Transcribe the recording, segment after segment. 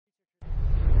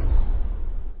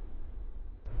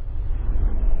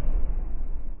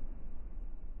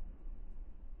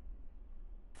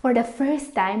For the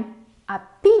first time, a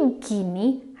pig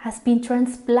kidney has been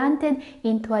transplanted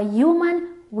into a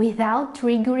human without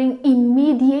triggering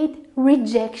immediate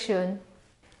rejection.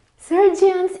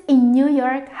 Surgeons in New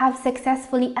York have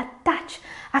successfully attached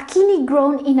a kidney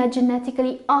grown in a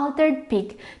genetically altered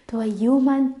pig to a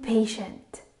human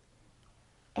patient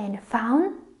and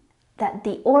found that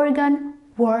the organ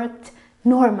worked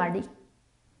normally.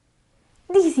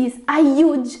 This is a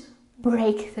huge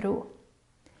breakthrough.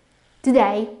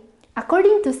 Today,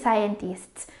 according to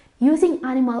scientists, using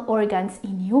animal organs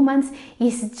in humans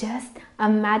is just a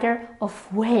matter of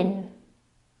when.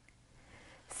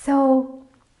 So,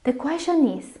 the question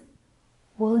is,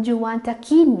 would you want a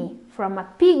kidney from a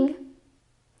pig?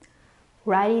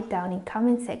 Write it down in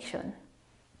comment section.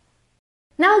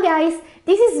 Now guys,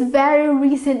 this is very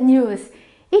recent news.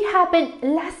 It happened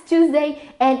last Tuesday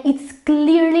and it's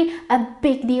clearly a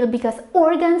big deal because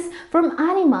organs from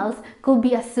animals could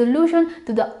be a solution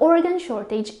to the organ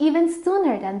shortage even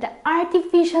sooner than the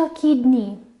artificial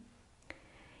kidney.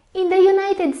 In the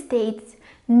United States,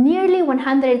 nearly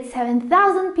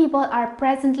 107,000 people are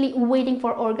presently waiting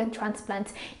for organ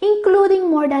transplants, including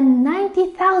more than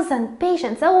 90,000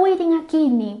 patients awaiting a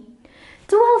kidney.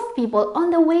 12 people on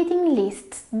the waiting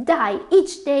list die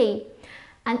each day.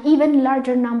 An even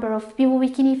larger number of people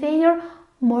with kidney failure,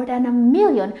 more than 1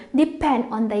 million,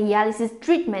 depend on dialysis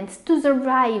treatments to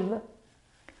survive.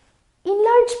 In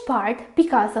large part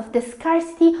because of the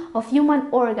scarcity of human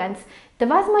organs, the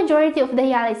vast majority of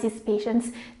dialysis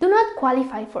patients do not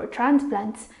qualify for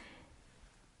transplants.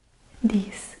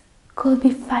 This could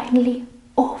be finally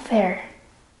over.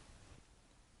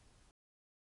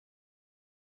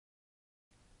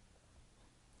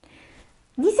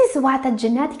 This is what a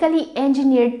genetically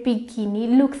engineered pig kidney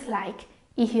looks like,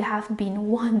 if you have been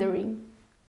wondering.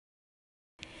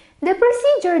 The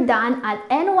procedure done at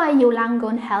NYU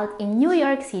Langone Health in New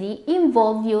York City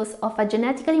involved use of a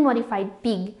genetically modified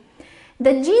pig.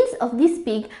 The genes of this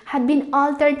pig had been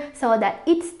altered so that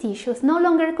its tissues no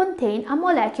longer contain a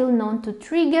molecule known to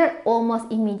trigger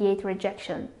almost immediate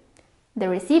rejection. The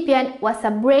recipient was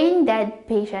a brain-dead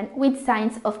patient with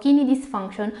signs of kidney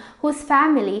dysfunction whose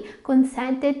family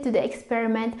consented to the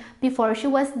experiment before she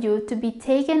was due to be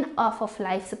taken off of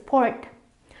life support.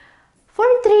 For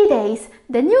 3 days,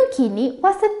 the new kidney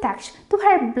was attached to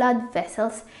her blood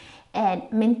vessels and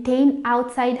maintained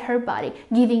outside her body,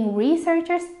 giving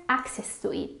researchers access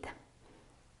to it.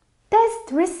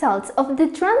 Test results of the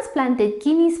transplanted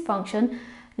kidney's function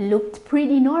looked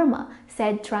pretty normal,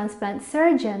 said transplant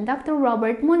surgeon Dr.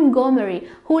 Robert Montgomery,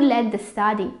 who led the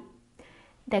study.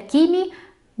 The kidney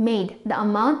made the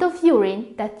amount of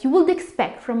urine that you would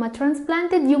expect from a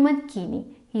transplanted human kidney,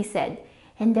 he said,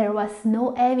 and there was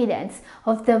no evidence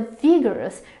of the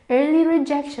vigorous early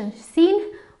rejection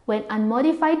seen when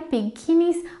unmodified pig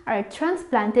kidneys are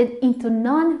transplanted into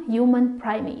non-human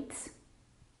primates.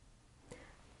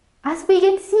 As we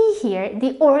can see here,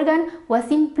 the organ was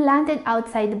implanted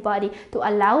outside the body to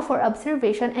allow for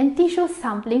observation and tissue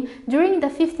sampling during the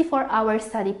 54-hour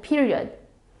study period.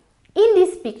 In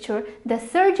this picture, the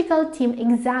surgical team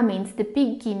examines the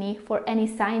pig kidney for any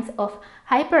signs of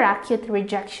hyperacute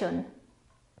rejection.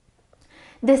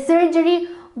 The surgery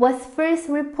was first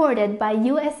reported by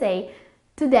USA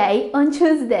Today on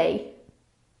Tuesday.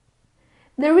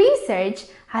 The research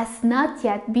has not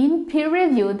yet been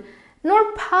peer-reviewed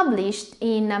nor published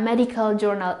in a medical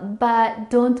journal, but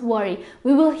don't worry,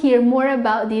 we will hear more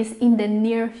about this in the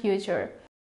near future.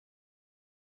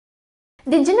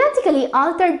 The genetically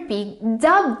altered pig,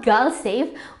 dubbed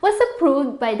GallSafe, was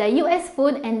approved by the US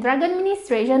Food and Drug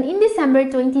Administration in December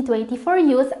 2020 for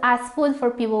use as food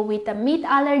for people with a meat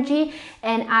allergy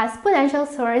and as potential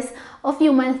source of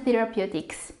human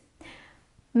therapeutics.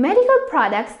 Medical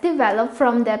products developed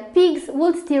from the pigs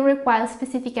would still require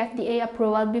specific FDA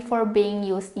approval before being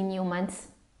used in humans.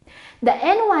 The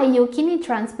NYU kidney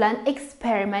transplant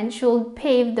experiment should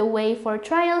pave the way for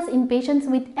trials in patients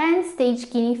with end-stage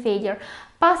kidney failure,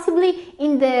 possibly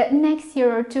in the next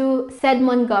year or two, said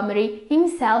Montgomery,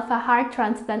 himself a heart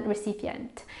transplant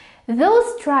recipient.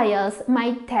 Those trials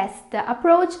might test the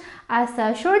approach as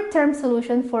a short-term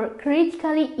solution for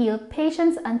critically ill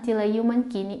patients until a human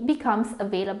kidney becomes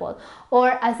available,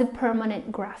 or as a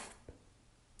permanent graft.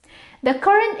 The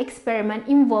current experiment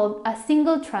involved a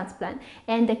single transplant,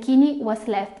 and the kidney was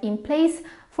left in place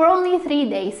for only 3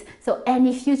 days, so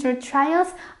any future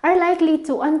trials are likely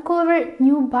to uncover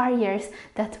new barriers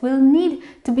that will need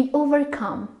to be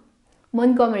overcome,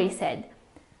 Montgomery said.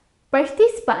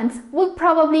 Participants will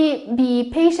probably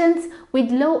be patients with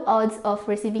low odds of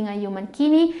receiving a human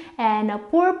kidney and a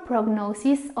poor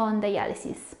prognosis on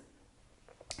dialysis.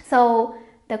 So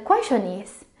the question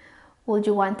is, Would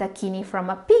you want a kidney from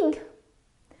a pig?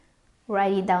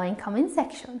 Write it down in comment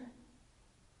section.